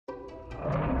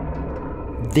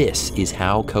This is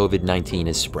how COVID-19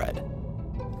 is spread.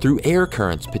 Through air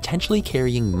currents potentially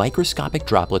carrying microscopic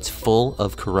droplets full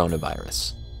of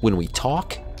coronavirus. When we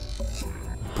talk,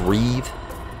 breathe,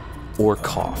 or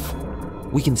cough.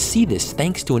 We can see this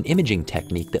thanks to an imaging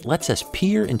technique that lets us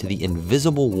peer into the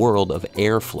invisible world of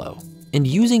airflow. And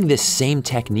using this same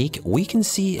technique, we can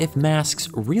see if masks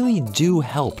really do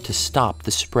help to stop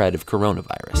the spread of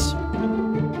coronavirus.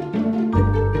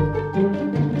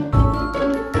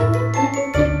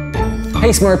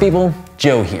 Hey smart people,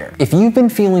 Joe here. If you've been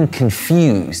feeling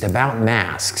confused about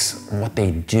masks, what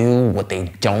they do, what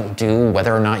they don't do,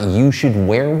 whether or not you should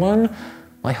wear one,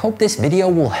 well, I hope this video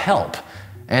will help.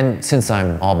 And since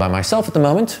I'm all by myself at the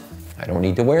moment, I don't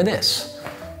need to wear this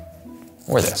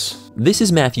or this. This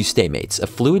is Matthew Staymates, a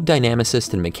fluid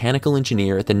dynamicist and mechanical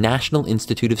engineer at the National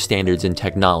Institute of Standards and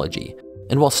Technology.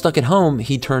 And while stuck at home,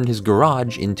 he turned his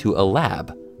garage into a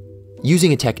lab.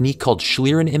 Using a technique called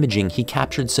Schlieren imaging, he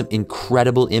captured some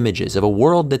incredible images of a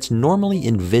world that's normally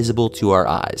invisible to our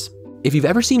eyes. If you've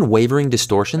ever seen wavering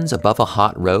distortions above a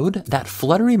hot road, that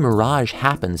fluttery mirage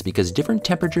happens because different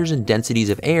temperatures and densities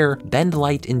of air bend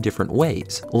light in different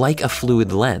ways, like a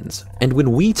fluid lens. And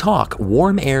when we talk,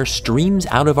 warm air streams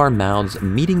out of our mouths,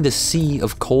 meeting the sea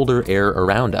of colder air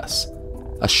around us.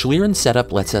 A Schlieren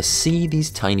setup lets us see these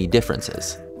tiny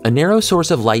differences. A narrow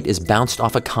source of light is bounced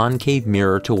off a concave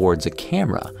mirror towards a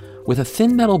camera, with a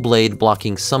thin metal blade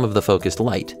blocking some of the focused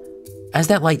light. As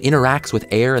that light interacts with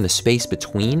air and the space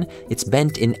between, it's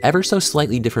bent in ever so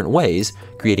slightly different ways,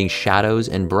 creating shadows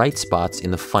and bright spots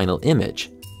in the final image.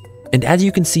 And as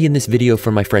you can see in this video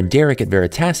from my friend Derek at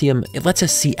Veritasium, it lets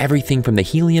us see everything from the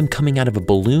helium coming out of a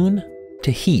balloon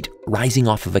to heat rising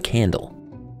off of a candle.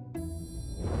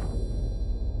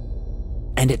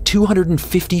 And at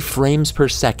 250 frames per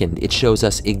second, it shows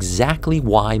us exactly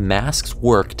why masks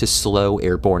work to slow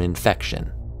airborne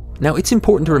infection. Now, it's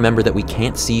important to remember that we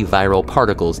can't see viral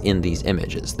particles in these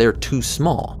images. They're too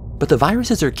small. But the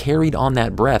viruses are carried on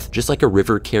that breath just like a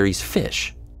river carries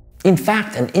fish. In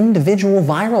fact, an individual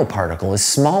viral particle is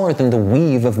smaller than the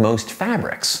weave of most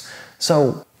fabrics.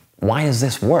 So why does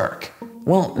this work?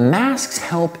 Well, masks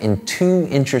help in two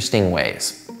interesting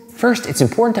ways. First, it's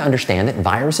important to understand that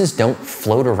viruses don't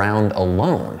float around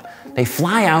alone. They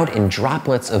fly out in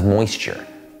droplets of moisture.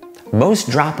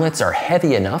 Most droplets are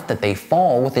heavy enough that they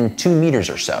fall within 2 meters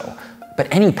or so,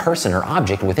 but any person or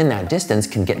object within that distance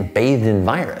can get bathed in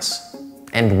virus.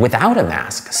 And without a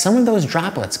mask, some of those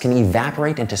droplets can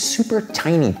evaporate into super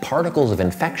tiny particles of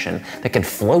infection that can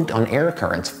float on air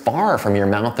currents far from your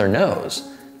mouth or nose.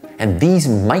 And these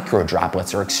micro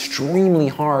droplets are extremely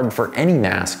hard for any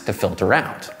mask to filter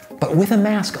out. But with a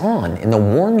mask on, in the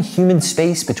warm, humid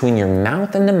space between your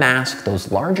mouth and the mask,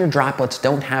 those larger droplets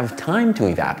don't have time to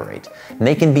evaporate, and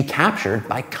they can be captured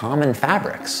by common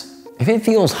fabrics. If it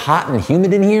feels hot and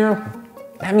humid in here,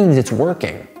 that means it's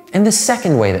working. And the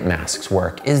second way that masks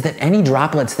work is that any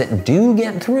droplets that do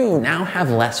get through now have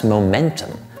less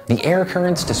momentum. The air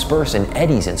currents disperse in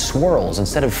eddies and swirls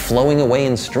instead of flowing away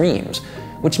in streams,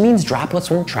 which means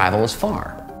droplets won't travel as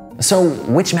far. So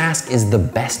which mask is the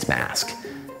best mask?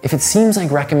 If it seems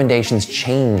like recommendations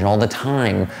change all the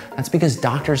time, that's because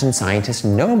doctors and scientists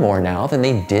know more now than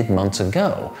they did months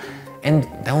ago. And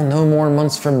they'll know more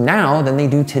months from now than they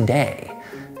do today,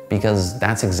 because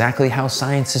that's exactly how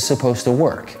science is supposed to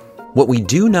work. What we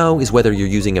do know is whether you're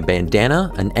using a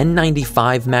bandana, an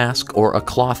N95 mask, or a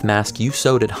cloth mask you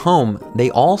sewed at home,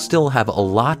 they all still have a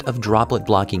lot of droplet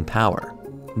blocking power.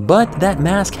 But that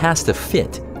mask has to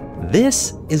fit.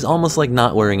 This is almost like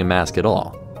not wearing a mask at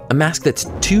all. A mask that's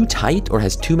too tight or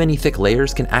has too many thick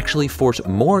layers can actually force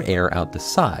more air out the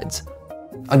sides.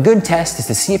 A good test is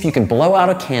to see if you can blow out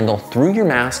a candle through your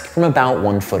mask from about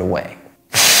 1 foot away.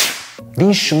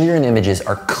 These Schlieren images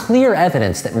are clear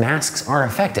evidence that masks are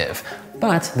effective,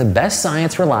 but the best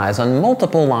science relies on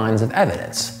multiple lines of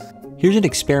evidence. Here's an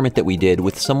experiment that we did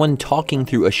with someone talking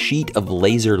through a sheet of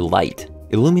laser light,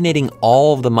 illuminating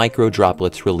all of the micro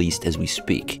droplets released as we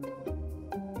speak.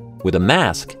 With a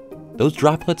mask, those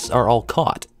droplets are all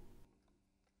caught.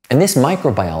 And this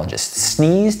microbiologist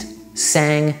sneezed,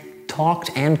 sang,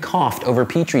 talked, and coughed over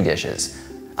petri dishes.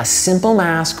 A simple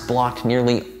mask blocked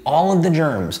nearly all of the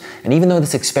germs, and even though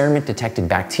this experiment detected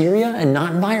bacteria and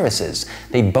not viruses,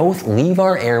 they both leave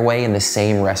our airway in the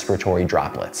same respiratory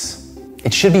droplets.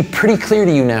 It should be pretty clear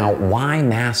to you now why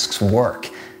masks work,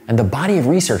 and the body of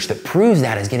research that proves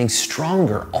that is getting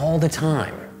stronger all the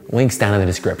time. Links down in the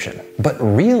description. But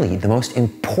really, the most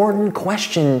important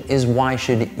question is, why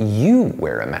should you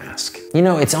wear a mask? You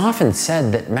know, it's often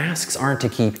said that masks aren't to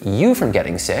keep you from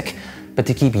getting sick, but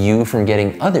to keep you from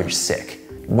getting others sick.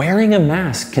 Wearing a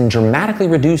mask can dramatically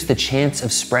reduce the chance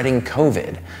of spreading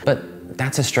COVID. But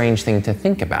that's a strange thing to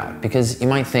think about, because you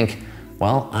might think,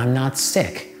 well, I'm not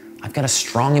sick. I've got a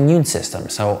strong immune system,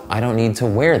 so I don't need to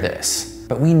wear this.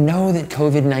 But we know that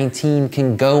COVID-19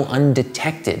 can go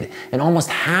undetected, and almost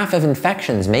half of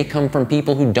infections may come from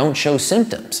people who don't show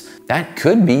symptoms. That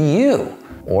could be you,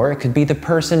 or it could be the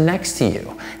person next to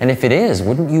you. And if it is,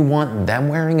 wouldn't you want them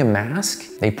wearing a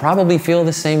mask? They probably feel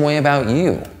the same way about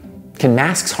you. Can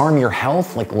masks harm your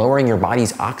health, like lowering your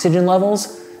body's oxygen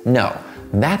levels? No,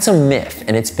 that's a myth,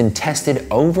 and it's been tested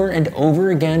over and over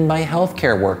again by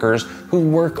healthcare workers who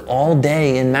work all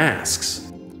day in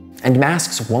masks. And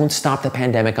masks won't stop the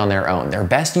pandemic on their own. They're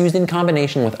best used in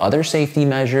combination with other safety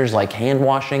measures like hand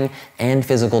washing and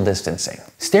physical distancing.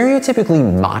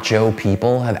 Stereotypically macho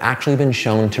people have actually been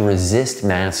shown to resist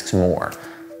masks more.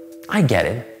 I get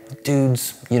it.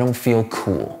 Dudes, you don't feel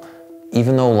cool,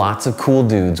 even though lots of cool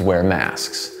dudes wear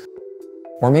masks.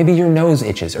 Or maybe your nose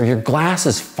itches, or your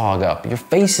glasses fog up, your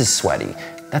face is sweaty.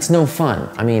 That's no fun.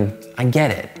 I mean, I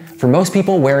get it. For most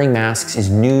people, wearing masks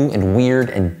is new and weird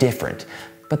and different.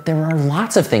 But there are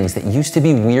lots of things that used to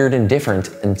be weird and different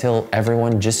until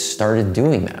everyone just started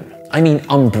doing them. I mean,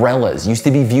 umbrellas used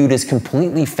to be viewed as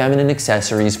completely feminine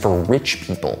accessories for rich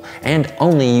people and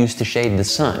only used to shade the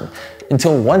sun.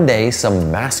 Until one day,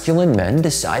 some masculine men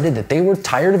decided that they were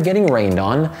tired of getting rained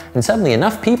on, and suddenly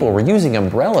enough people were using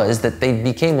umbrellas that they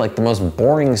became like the most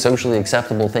boring, socially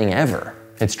acceptable thing ever.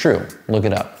 It's true, look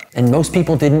it up. And most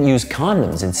people didn't use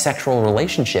condoms in sexual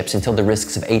relationships until the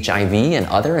risks of HIV and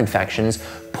other infections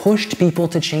pushed people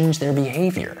to change their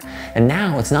behavior. And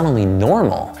now it's not only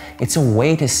normal, it's a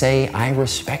way to say, I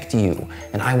respect you,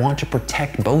 and I want to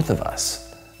protect both of us.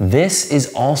 This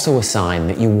is also a sign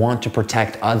that you want to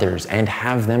protect others and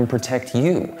have them protect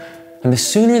you. And the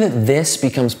sooner that this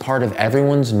becomes part of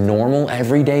everyone's normal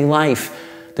everyday life,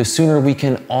 the sooner we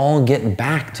can all get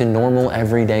back to normal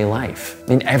everyday life.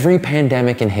 In every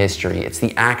pandemic in history, it's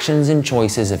the actions and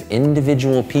choices of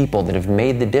individual people that have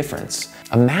made the difference.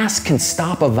 A mask can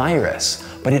stop a virus,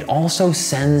 but it also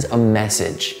sends a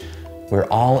message. We're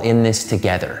all in this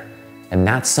together. And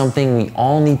that's something we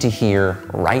all need to hear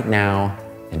right now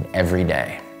and every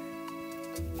day.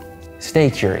 Stay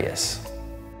curious.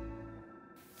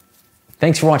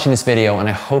 Thanks for watching this video, and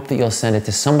I hope that you'll send it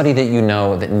to somebody that you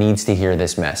know that needs to hear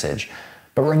this message.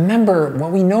 But remember,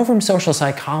 what we know from social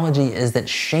psychology is that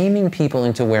shaming people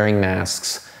into wearing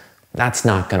masks, that's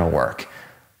not gonna work.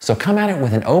 So come at it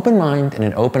with an open mind and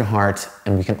an open heart,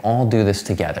 and we can all do this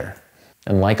together.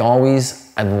 And like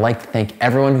always, I'd like to thank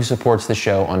everyone who supports the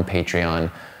show on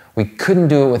Patreon. We couldn't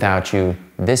do it without you,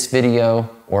 this video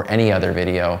or any other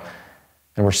video.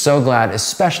 And we're so glad,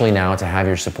 especially now, to have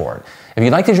your support. If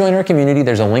you'd like to join our community,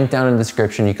 there's a link down in the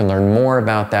description. You can learn more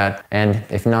about that. And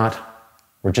if not,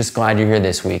 we're just glad you're here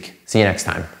this week. See you next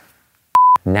time.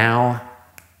 Now,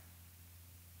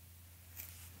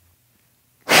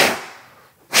 I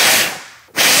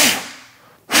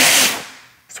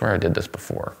swear I did this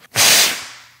before.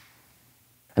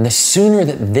 And the sooner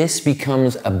that this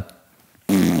becomes a